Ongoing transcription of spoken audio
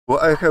Well,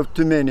 I have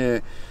too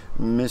many,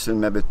 missing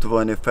maybe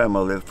 20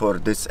 family for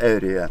this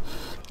area.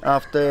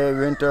 After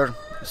winter,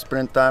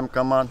 springtime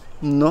come on,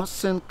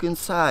 nothing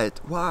inside.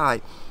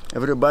 Why?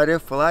 Everybody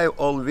fly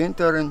all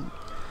winter, and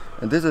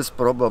this is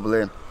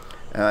probably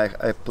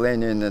I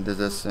planning. This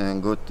is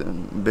good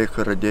big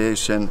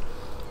radiation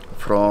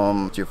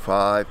from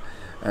G5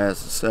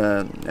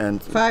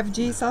 and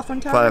 5G cell phone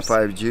towers.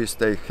 5G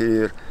stay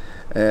here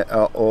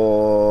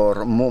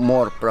or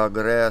more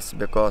progress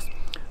because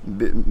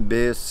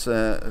bees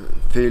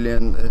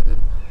feeling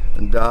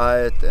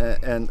diet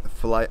and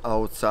fly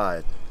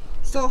outside.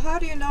 So how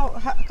do you know?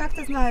 Как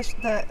ты знаешь,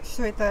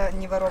 что это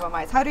не varroa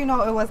mites? How do you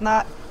know it was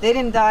not? They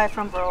didn't die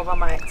from varroa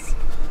mites.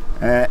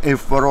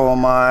 If varroa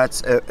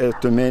mites,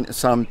 to mean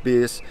some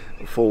bees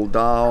fall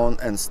down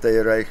and stay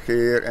right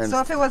here. And so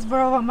if it was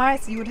varroa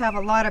mites, you would have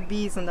a lot of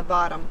bees in the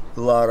bottom. A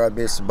lot of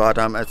bees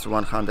bottom, it's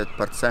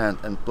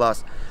 100%. And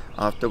plus,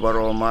 after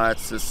varroa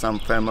mites, some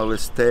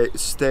families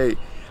stay.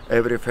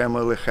 Every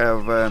family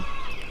have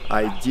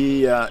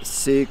idea,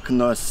 sick,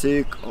 no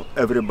sick.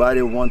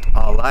 Everybody want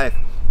alive,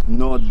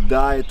 not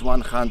died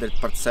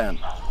 100%.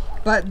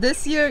 But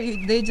this year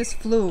they just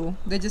flew.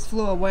 They just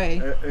flew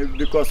away.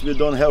 Because we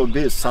don't have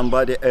bees.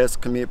 Somebody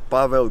asked me,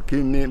 Pavel,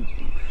 give me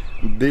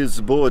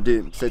bees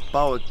body. Said,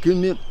 Pavel, give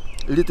me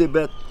little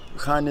bit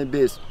honey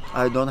bees.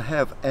 I don't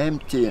have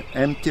empty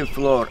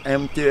floor,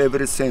 empty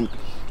everything.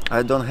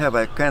 I don't have.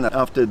 I cannot.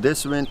 After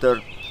this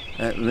winter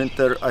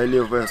I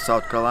live in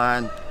South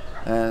Carolina,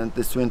 and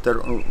this winter,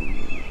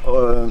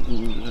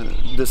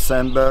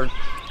 December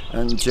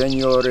and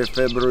January,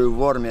 February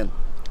warming,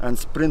 and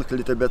spring a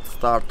little bit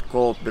start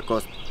cold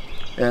because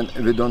and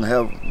we don't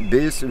have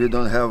bees, we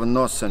don't have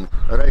nothing.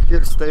 Right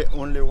here stay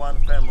only one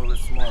family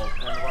small,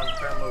 and one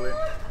family,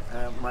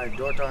 my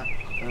daughter,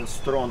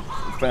 strong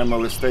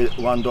family, stay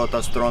one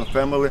daughter strong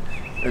family.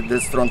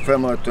 This strong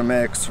family to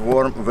make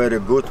swarm very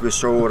good. We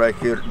show right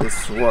here this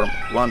swarm,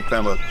 one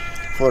family.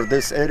 For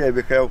this area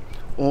we have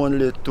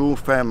only two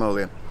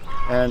family,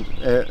 and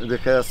we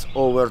have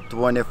over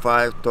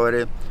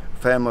 25-30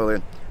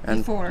 family.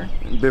 And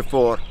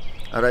before.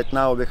 Right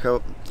now we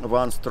have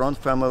one strong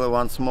family,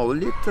 one small,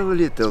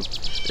 little.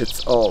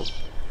 It's all.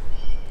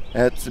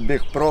 It's a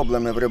big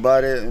problem.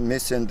 Everybody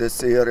missing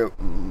this area,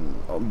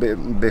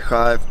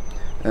 beehive,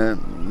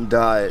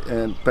 die,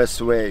 pass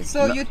away.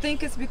 So you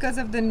think it's because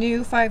of the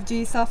new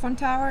 5G cell phone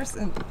towers?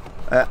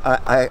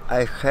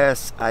 I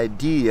has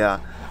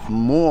idea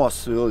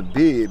most will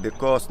be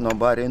because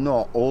nobody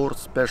know, or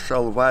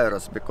special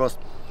virus, because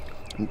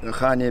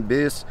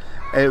honeybees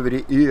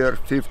every year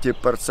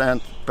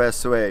 50%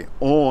 pass away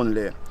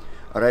only.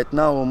 Right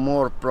now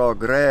more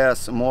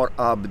progress, more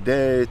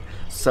update,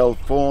 cell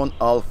phone,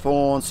 all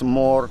phones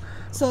more.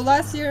 So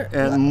last year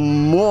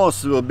and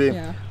most will be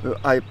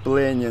I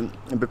planning,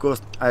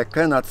 because I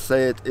cannot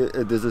say it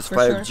this is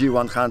 5G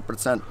sure.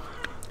 100%,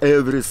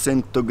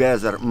 everything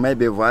together,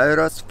 maybe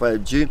virus,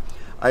 5G.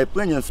 I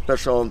planning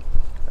special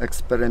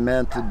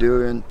experiment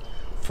doing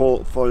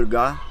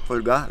folga,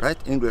 right?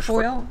 English.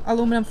 Foil,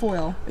 aluminum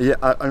foil. Yeah,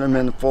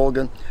 aluminum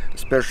foil.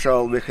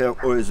 Special, we have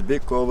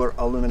OSB cover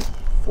aluminum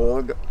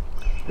foil.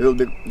 Will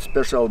be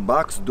special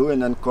box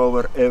doing and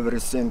cover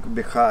everything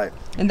behind.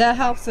 And that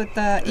helps with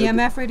the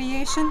EMF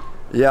radiation?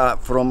 Yeah,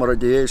 from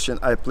radiation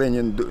I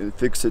planning to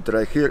fix it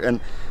right here,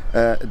 and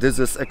this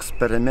is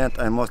experiment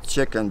I must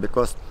check in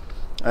because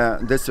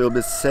this will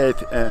be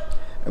safe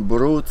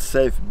brood,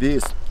 safe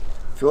bees.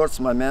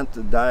 First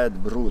moment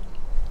diet brood.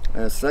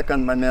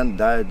 Second moment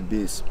diet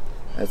bees.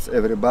 It's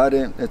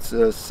everybody, it's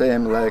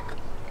same like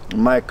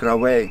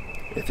microwave.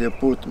 If you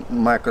put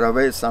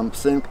microwave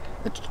something,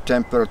 it's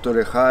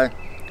temperature high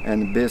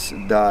and bees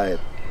diet.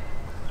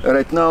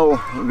 Right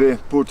now we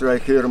put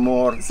right here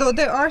more. So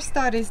there are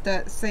studies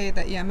that say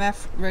that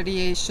EMF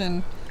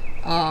radiation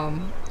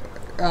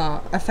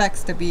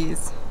affects the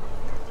bees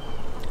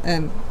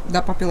and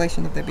the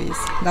population of the bees.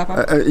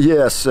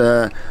 Yes,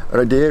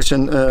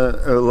 radiation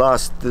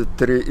last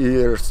 3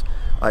 years.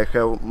 I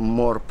have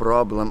more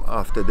problem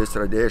after this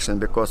radiation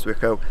because we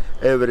have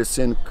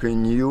everything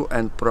new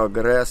and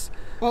progress.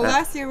 Well,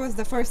 last year was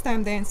the first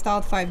time they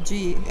installed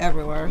 5G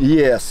everywhere.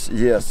 Yes.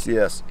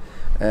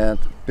 And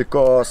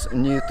because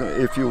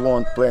if you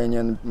want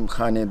planning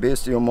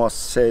honeybees, you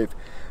must save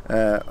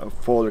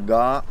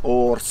folga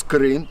or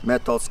screen,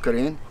 metal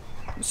screen.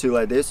 You see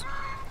like this,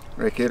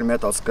 right here,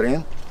 metal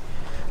screen.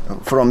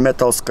 From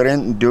metal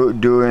screen,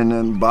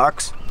 doing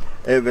box.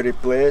 Every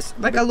place.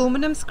 Like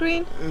aluminum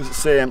screen?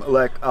 Same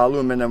like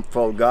aluminum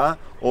folga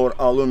or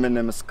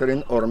aluminum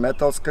screen or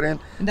metal screen.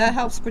 That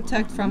helps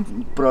protect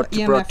from protect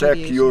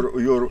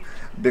your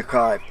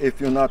beehive.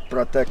 If you not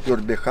protect your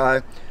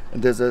beehive,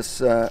 this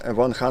is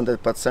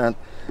 100%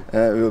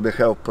 will be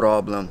have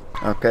problem.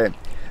 Okay,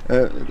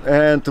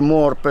 and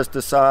more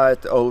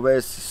pesticide.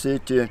 Always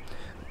city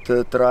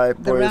to try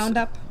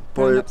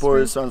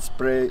poison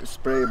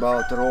spray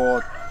about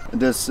road.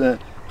 This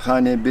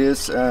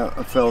honeybees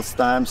first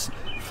times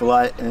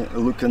fly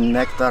looking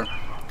nectar,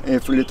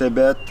 if little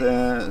bit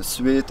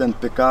sweet and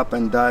pick up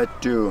and die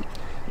too.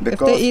 If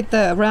they eat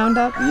the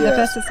Roundup, the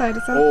pesticide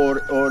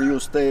itself? Or you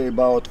stay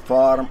about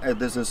farm, and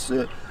this is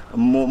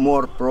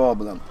more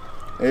problem.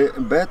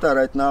 Better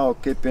right now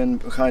keeping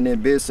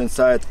honeybees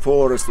inside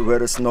forest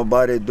where is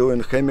nobody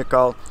doing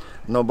chemical,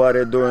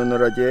 nobody doing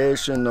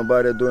radiation,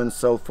 nobody doing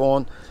cell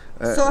phone.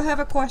 So I have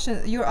a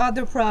question. Your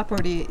other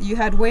property, you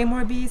had way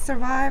more bees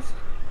survive?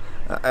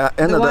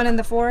 The one in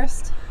the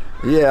forest?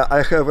 Yeah,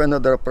 I have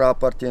another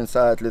property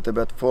inside little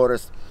bit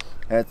forest.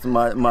 It's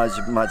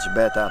much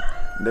better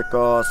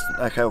because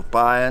I have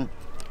pine.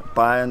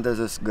 Pine, this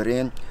is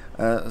green,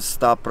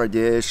 stop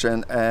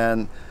radiation,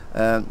 and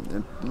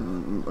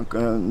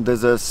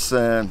this is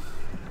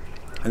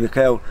we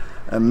have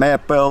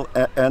maple,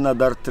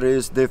 another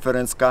trees,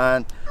 different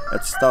kind.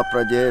 It stop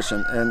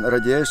radiation, and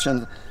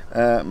radiation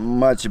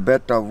much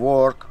better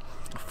work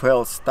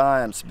first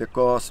times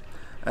because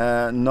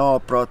no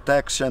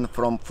protection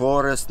from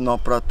forest, no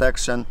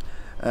protection,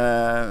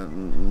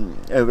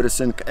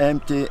 everything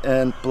empty,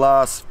 and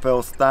plus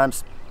first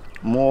times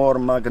more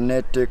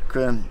magnetic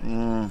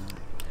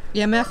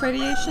EMF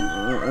radiation?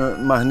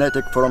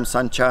 Magnetic from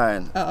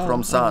sunshine,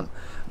 from sun.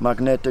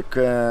 Magnetic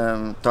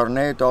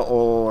tornado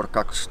or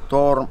как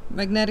storm.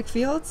 Magnetic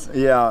fields?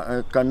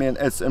 Yeah, come in,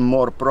 it's a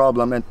more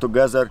problem, and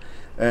together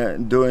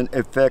doing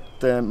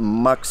effect,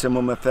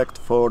 maximum effect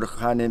for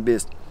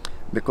honeybees,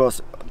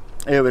 because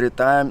every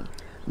time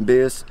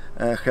bees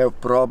have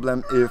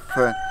problem if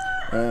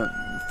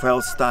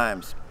first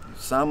times.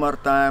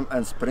 Summertime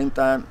and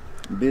springtime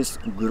bees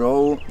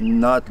grow,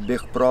 not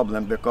big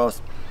problem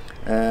because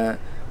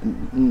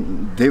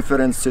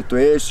different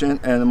situation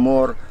and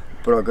more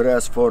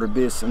progress for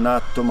bees,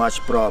 not too much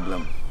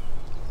problem.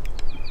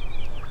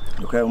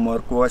 You have more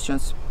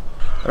questions?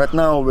 Right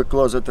now we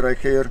close it right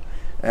here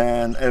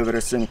and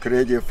everything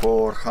ready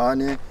for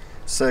honey.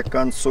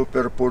 Second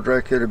super put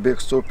right here, big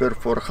super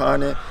for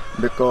honey,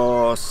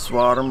 because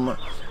swarm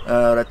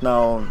right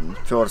now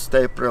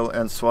 1st April,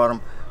 and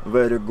swarm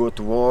very good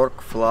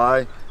work,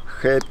 fly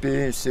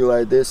happy, see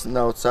like this, and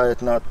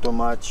outside not too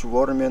much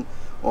warming,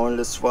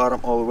 only swarm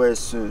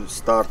always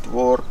start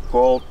work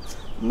cold,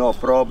 no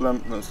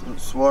problem.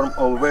 Swarm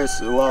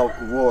always love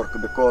work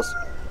because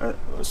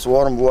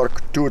swarm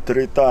work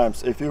 2-3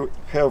 times. If you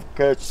have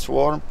catch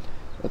swarm,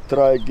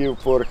 try give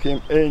for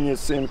him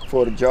anything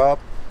for job,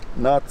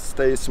 not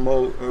stay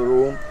small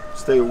room,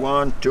 stay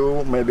 1,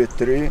 2, maybe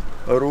 3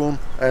 room,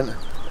 and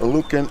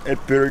looking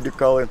at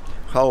periodically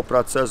how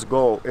process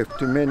go. If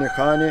too many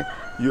honey,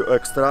 you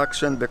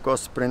extraction,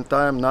 because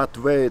springtime not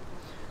wait.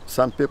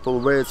 Some people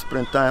wait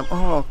springtime,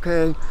 oh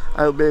okay,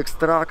 I'll be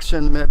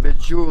extraction maybe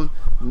June.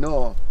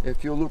 No,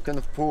 if you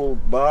looking full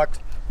box,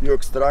 you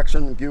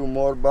extraction, give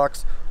more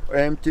box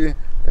empty,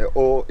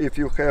 or if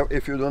you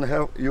don't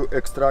have, you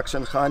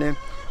extraction honey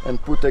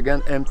and put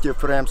again empty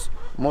frames.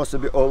 Must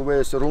be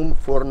always room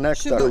for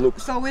nectar.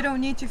 So we don't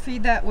need to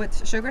feed that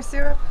with sugar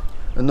syrup?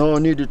 No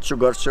needed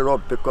sugar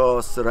syrup,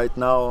 because right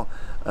now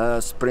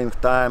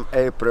springtime,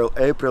 April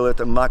is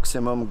a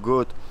maximum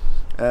good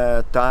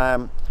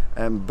time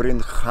and bring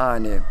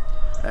honey.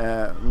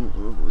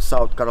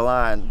 South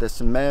Carolina,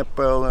 this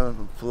maple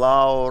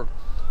flower,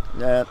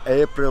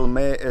 April,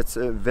 May, it's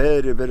a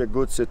very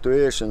good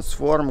situation.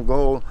 Swarm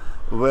go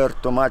where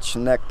too much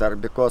nectar,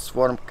 because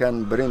swarm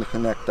can bring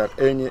nectar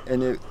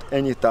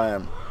any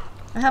time.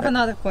 I have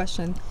another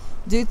question.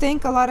 Do you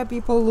think a lot of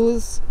people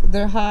lose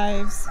their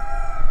hives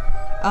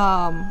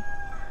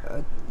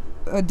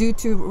due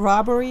to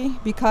robbery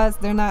because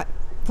they're not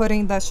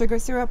putting the sugar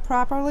syrup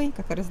properly?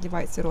 Как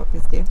разливать сироп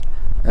везде?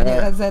 Они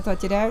из-за этого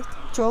теряют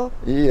пчел?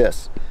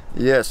 Yes,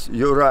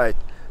 you're right.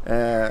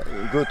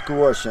 Good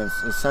questions.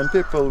 Some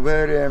people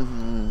very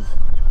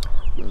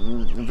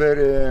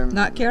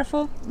not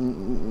careful,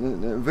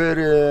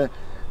 very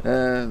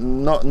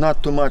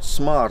not too much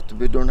smart.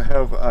 We don't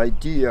have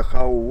idea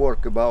how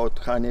work about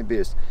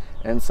honeybees,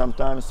 and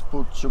sometimes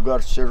put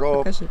sugar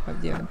syrup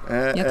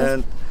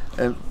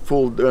and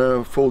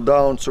fall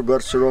down sugar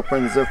syrup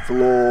on the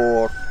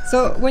floor.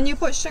 So when you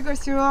put sugar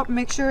syrup,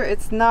 make sure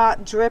it's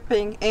not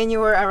dripping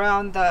anywhere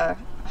around the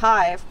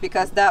hive,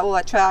 because that will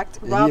attract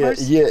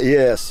robbers.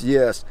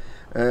 Yes.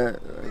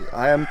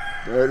 I am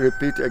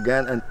repeat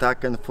again and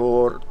talking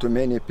for too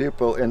many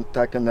people and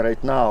talking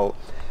right now.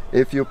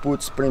 If you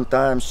put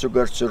springtime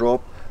sugar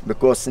syrup,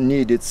 because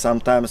needed,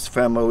 sometimes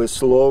family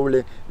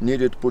slowly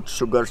needed put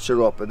sugar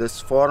syrup.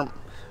 This farm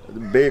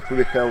big,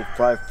 we have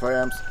 5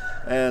 frames,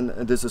 and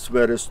this is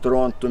very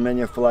strong. Too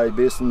many fly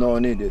bees, no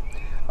needed.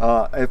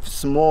 If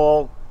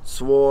small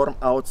swarm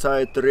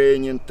outside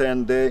raining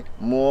 10 days,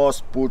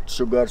 most put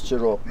sugar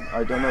syrup.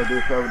 I don't know, do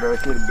you have the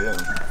here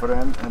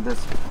friend and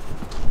this?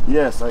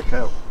 Yes, I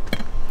have.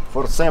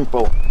 For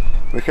sample,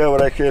 we have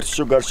right here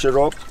sugar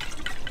syrup.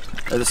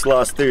 This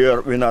last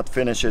year we not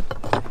finish it.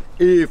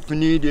 If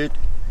needed,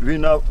 we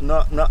not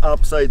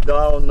upside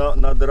down,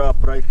 not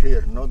drop right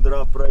here, not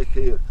drop right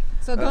here.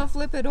 So don't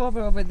flip it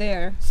over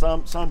there.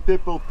 Some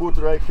people put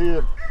right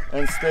here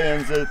and stay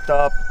on the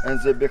top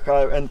and the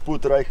beehive and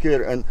put right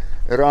here and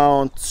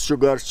round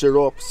sugar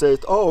syrup. Said,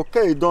 oh,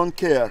 okay, don't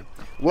care.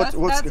 That's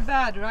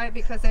bad, right?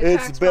 Because they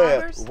attract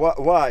robbers?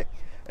 Why?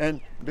 And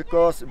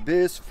because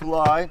bees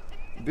fly,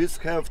 bees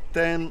have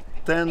 10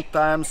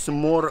 times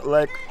more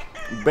like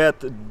bad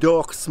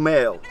dog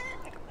smell.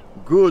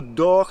 Good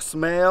dog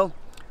smell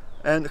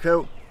and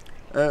have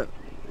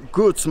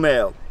good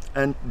smell.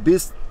 And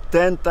bees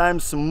 10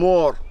 times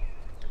more.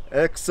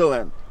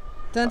 Excellent.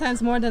 10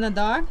 times more than a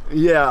dog?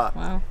 Yeah.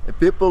 Wow.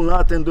 People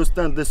not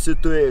understand the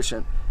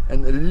situation.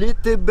 And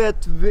little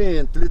bit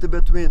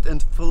wind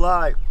and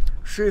fly.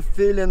 She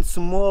feeling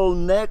small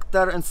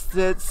nectar and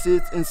sits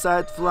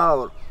inside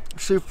flower.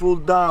 She fall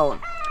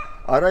down.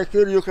 Right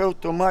here you have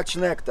too much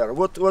nectar.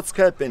 What's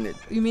happening?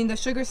 You mean the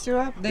sugar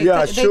syrup? They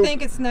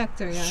think it's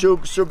nectar, yeah.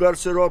 Sugar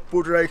syrup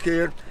put right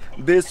here.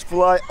 Bees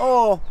fly.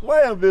 Oh,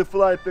 why we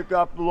fly pick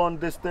up on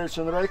this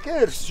station right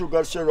here?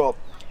 Sugar syrup.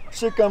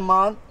 She come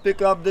on,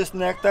 pick up this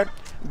nectar,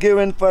 give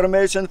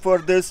information for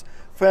this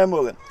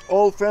family.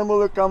 All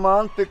family come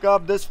on, pick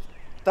up this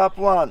top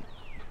one.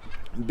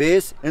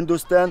 Bees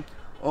understand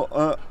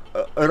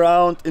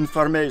around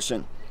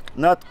information,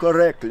 not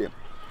correctly.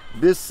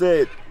 Bees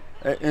said,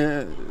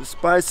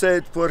 spy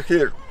said for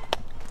here,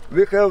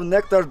 we have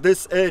nectar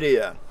this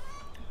area.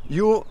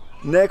 You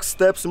next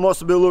steps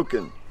must be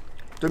looking.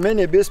 Too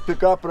many bees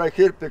pick up right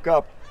here, pick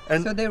up.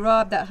 And so they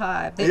rob that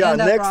hive. They yeah,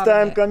 end up next robbing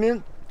time it. come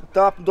in,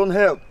 top don't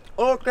have.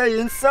 Okay,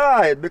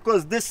 inside,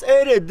 because this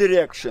area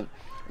direction.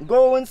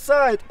 Go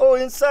inside. Oh,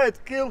 inside,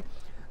 kill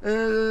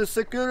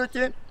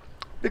security,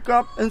 pick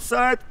up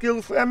inside,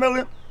 kill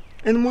family,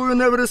 and moving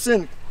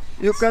everything.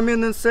 You come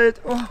in and say,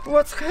 oh,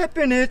 what's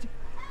happening?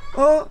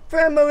 Oh,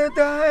 family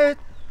died.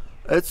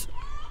 It's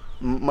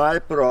my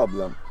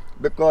problem,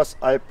 because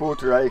I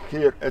put right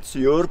here, it's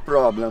your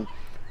problem.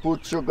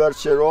 Put sugar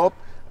syrup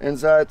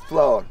inside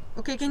flour.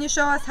 Okay, can you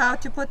show us how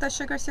to put the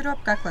sugar syrup?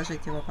 Как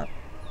ложить его, пап?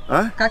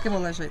 А? Как его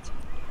ложить?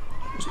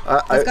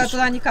 Ты сказал,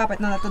 туда не капать,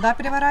 надо туда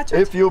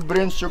переворачивать? If you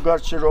bring sugar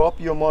syrup,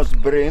 you must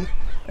bring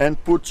and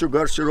put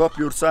sugar syrup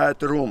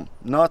inside room,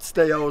 not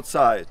stay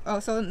outside. Oh,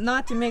 so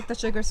not to make the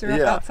sugar syrup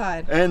Yeah.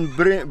 outside. And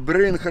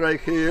bring right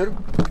here.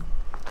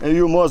 And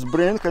you must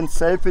bring and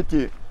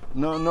safety.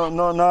 No,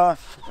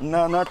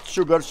 not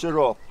sugar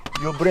syrup.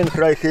 You bring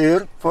right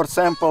here. For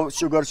example,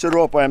 sugar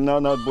syrup I'm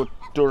not put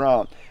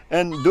around.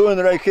 And doing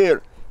right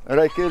here,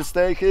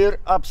 stay here,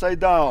 upside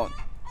down.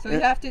 So you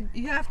have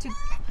to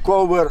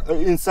Cover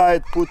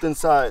inside, put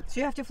inside. So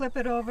you have to flip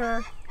it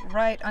over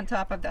right on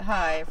top of the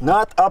hive.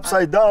 Not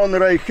upside down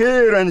right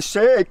here and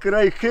shake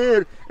right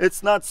here.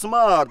 It's not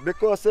smart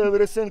because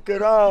everything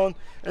around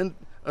and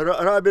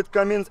rabbit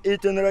come in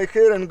eating right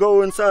here and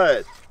go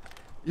inside.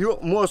 You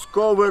must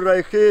cover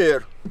right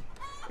here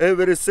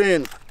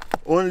everything.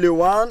 Only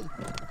one,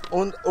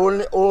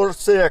 only or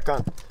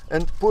second.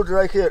 And put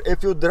right here.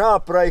 If you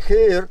drop right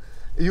here,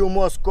 you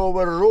must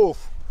cover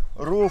roof.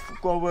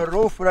 Cover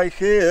roof right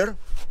here.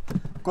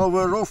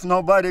 Cover roof,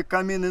 nobody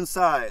come in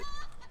inside.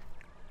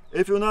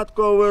 If you not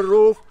cover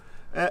roof,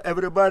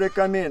 everybody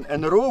come in.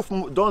 And roof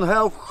don't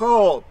have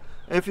hole.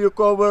 If you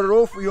cover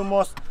roof, you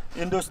must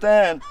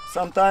understand.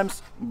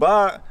 Sometimes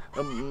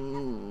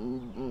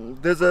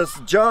there's a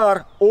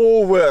jar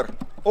over.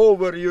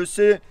 You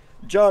see,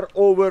 jar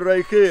over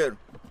right here.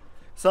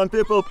 Some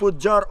people put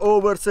jar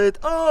over, said,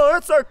 oh,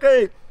 it's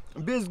okay.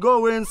 Bees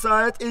go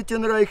inside,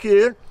 eating right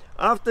here.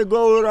 After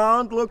go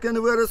around,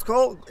 looking where it's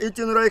hole,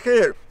 eating right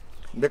here.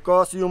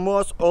 Because you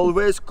must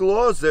always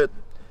close it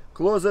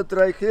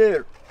right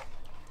here.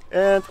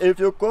 And if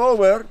you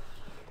cover,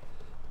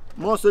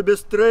 must be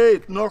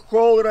straight, no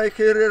hole right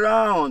here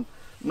around,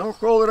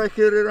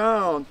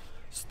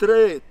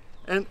 straight,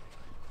 and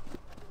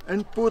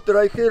put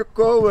right here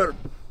cover,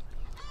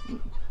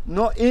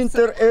 no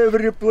enter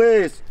every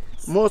place.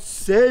 Most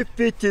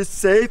safety,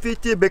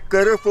 be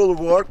careful,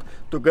 work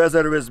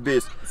together with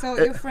bees. So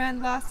your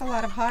friend lost a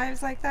lot of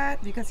hives like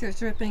that because he was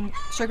dripping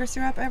sugar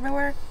syrup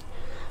everywhere?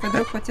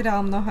 Вдруг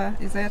потерял много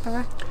из-за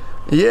этого?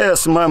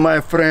 Yes, my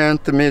friend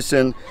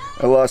missing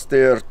last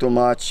year too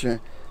much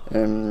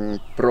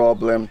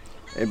problem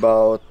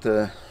about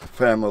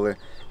family,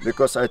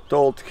 because I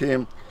told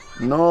him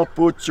no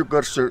put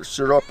sugar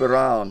syrup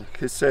around.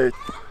 He said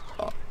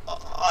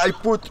I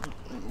put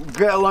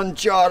gallon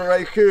jar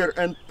right here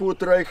and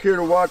put right here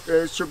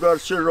sugar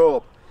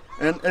syrup,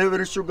 and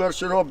every sugar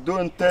syrup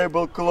doing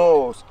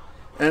tablecloths.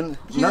 And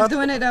he was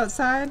doing it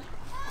outside?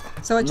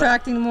 So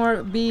attracting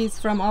more bees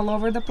from all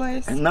over the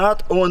place?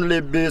 Not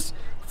only bees,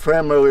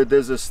 family,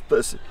 there's a,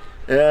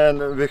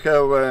 and we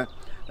have,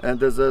 and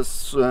there's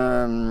this,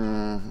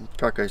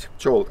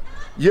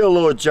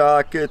 yellow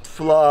jacket,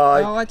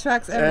 fly, oh,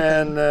 attracts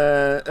everything.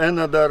 And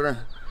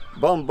another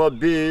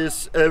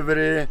bumblebees,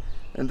 every,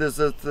 and there's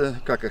a,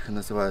 как их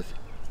называют?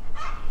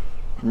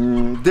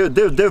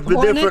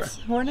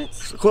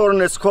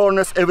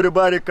 Hornets,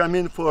 everybody come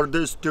in for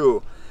this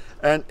too.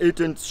 And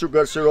eating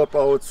sugar syrup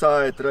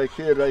outside, right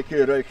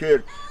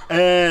here.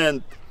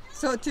 And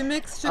so to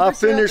mix sugar I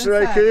finish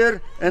syrup right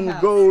here and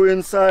go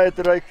inside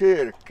right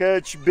here,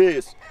 catch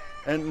bees.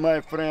 And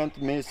my friend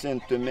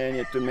missing too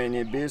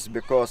many bees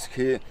because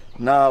he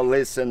now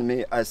listen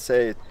me. I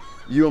said,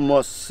 you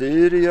must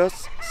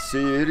serious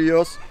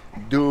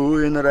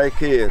doing right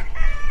here.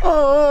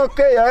 Oh,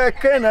 okay, I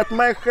cannot,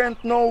 my hand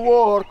no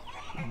work.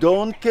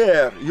 Don't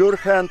care, your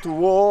hand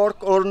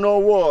work or no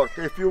work.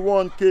 If you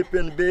want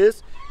keeping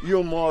bees,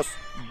 you must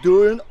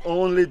doing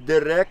only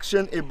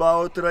direction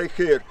about right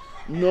here.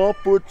 No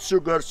put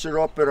sugar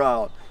syrup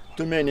around.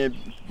 Too many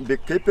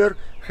beekeepers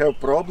have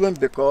problem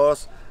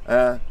because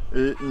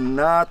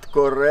not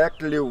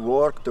correctly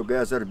work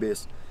together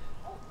bees.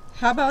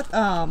 How about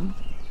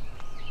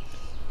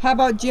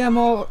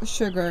GMO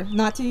sugar?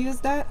 Not to use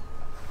that?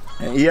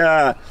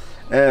 Yeah,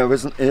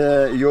 with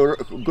your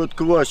good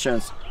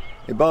questions.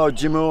 About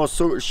GMO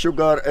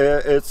sugar,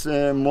 it's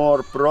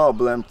more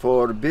problem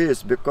for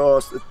bees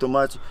because too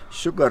much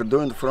sugar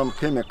doing from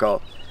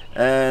chemical.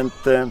 And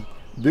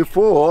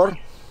before,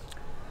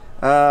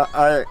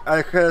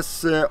 I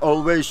has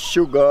always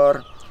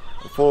sugar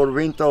for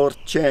winter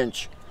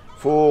change.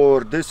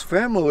 For this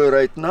family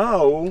right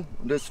now,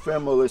 this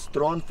family,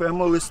 strong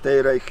family,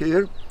 stay right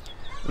here.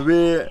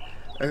 We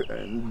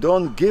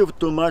don't give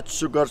too much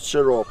sugar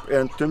syrup,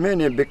 and too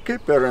many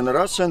beekeeper and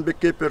Russian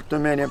beekeeper, too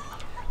many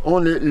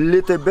only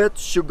little bit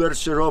sugar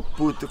syrup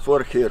put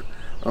for here.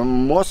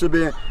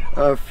 Mostly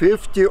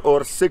 50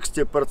 or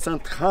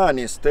 60%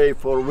 honey stay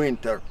for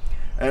winter,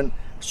 and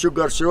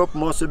sugar syrup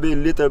must be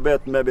little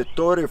bit, maybe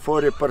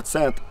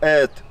 30-40%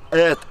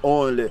 add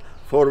only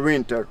for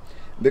winter,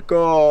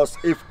 because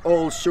if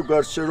all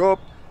sugar syrup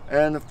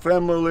and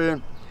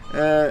family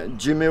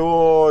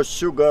GMO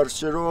sugar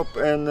syrup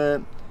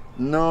and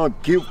no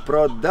give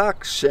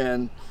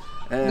production,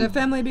 and the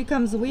family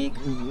becomes weak.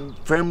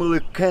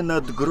 Family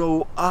cannot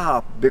grow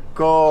up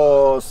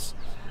because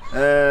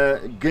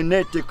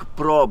genetic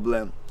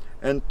problem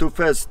and too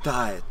fast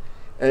diet.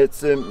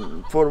 It's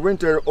for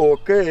winter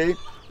okay,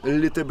 a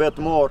little bit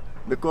more,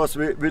 because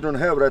we don't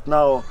have right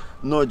now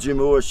no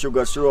GMO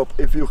sugar syrup.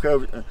 If you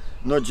have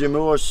no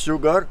GMO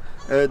sugar,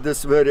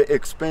 this very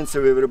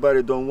expensive,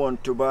 everybody don't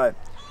want to buy.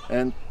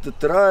 And to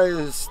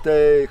try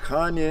stay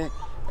honey,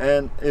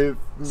 and if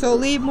so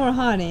leave more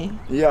honey.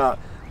 Yeah,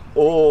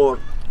 or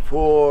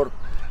for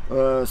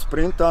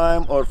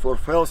springtime or for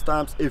fall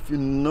times, if you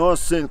no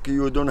think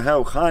you don't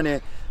have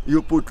honey,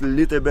 you put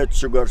little bit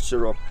sugar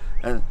syrup,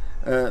 and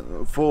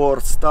for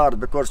start,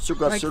 because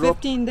sugar like syrup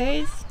 15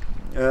 days.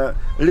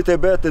 Little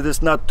bit, it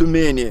is not too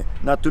many,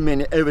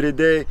 every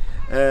day.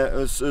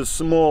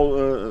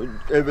 Small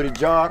every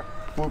jar,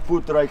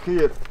 put right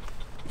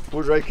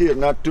here,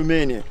 not too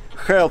many.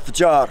 Half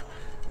jar,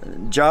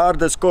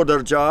 this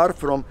quarter jar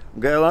from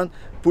gallon,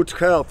 put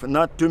half,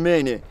 not too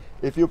many.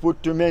 If you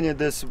put too many,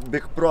 this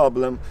big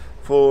problem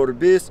for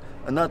bees.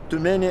 Not too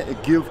many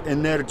give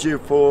energy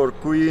for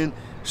queen.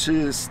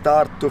 She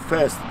start to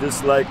fast.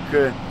 This like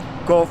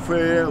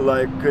coffee,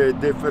 like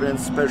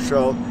different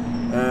special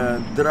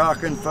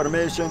drug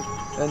information,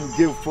 and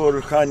give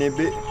for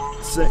honeybee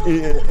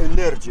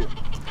energy.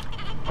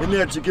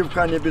 Give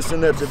honeybees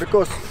energy,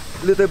 because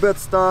little bit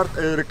start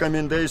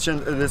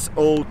recommendation. This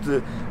old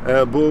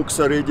books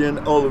reading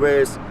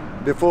always.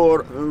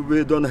 Before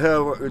we don't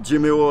have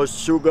GMO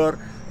sugar.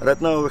 Right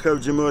now we have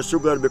GMO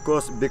sugar,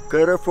 because be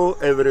careful,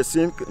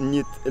 everything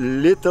need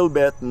little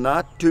bit,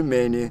 not too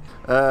many.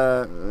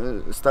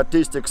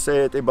 Statistics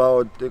say it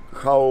about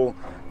how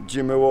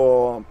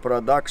GMO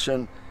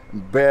production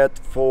bad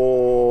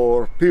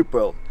for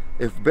people.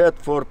 If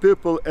bad for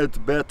people, it's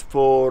bad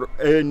for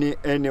any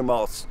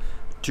animals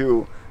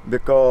too,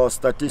 because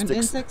statistics. And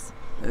insects?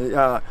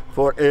 Yeah,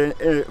 for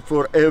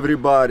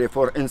everybody,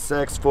 for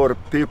insects, for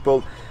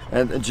people,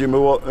 and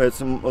GMO.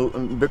 It's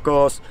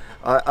because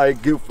I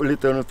give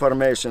little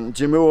information.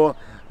 GMO,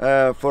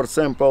 for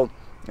example,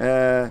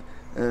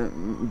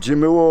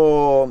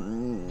 GMO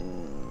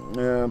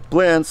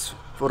plants.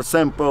 For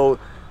example,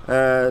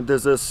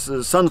 this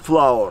is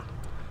sunflower.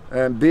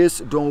 Bees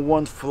don't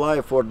want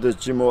fly for this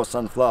GMO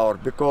sunflower,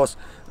 because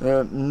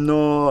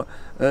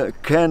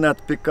cannot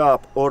pick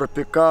up, or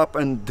pick up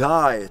and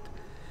die,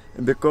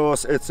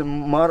 because it's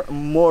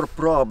more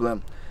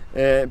problem.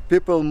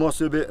 People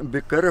must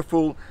be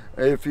careful.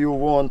 If you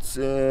want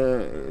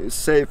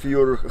save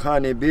your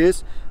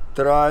honeybees,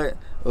 try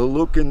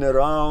looking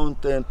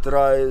around and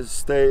try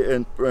stay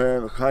in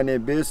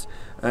honeybees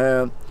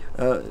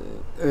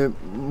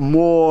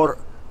more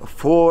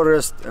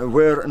forest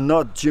where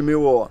not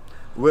GMO,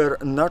 where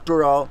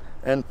natural,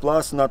 and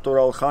plus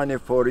natural honey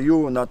for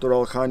you,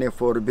 natural honey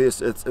for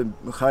bees. It's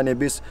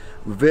honeybees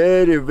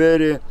very,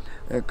 very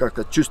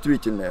как-то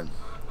чувствительные.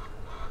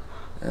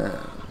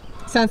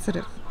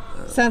 Sensitive.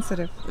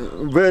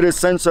 Very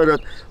sensitive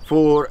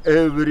for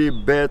every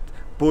bad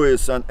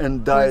poison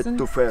and diet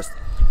too fast.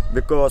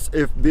 Because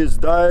if bees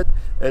died,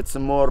 it's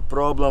more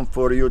problem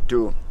for you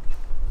too.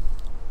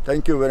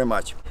 Thank you very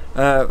much.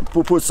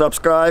 Put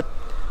subscribe,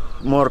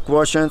 more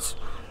questions,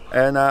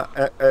 and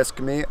ask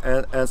me,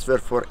 and answer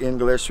for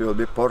English will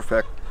be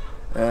perfect.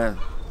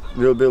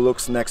 Will be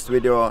looks next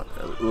video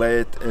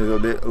late. It will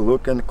be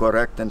looking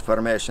correct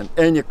information.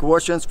 Any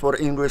questions for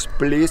English,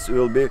 please,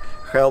 will be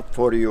help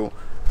for you.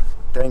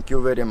 Thank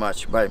you very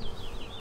much. Bye.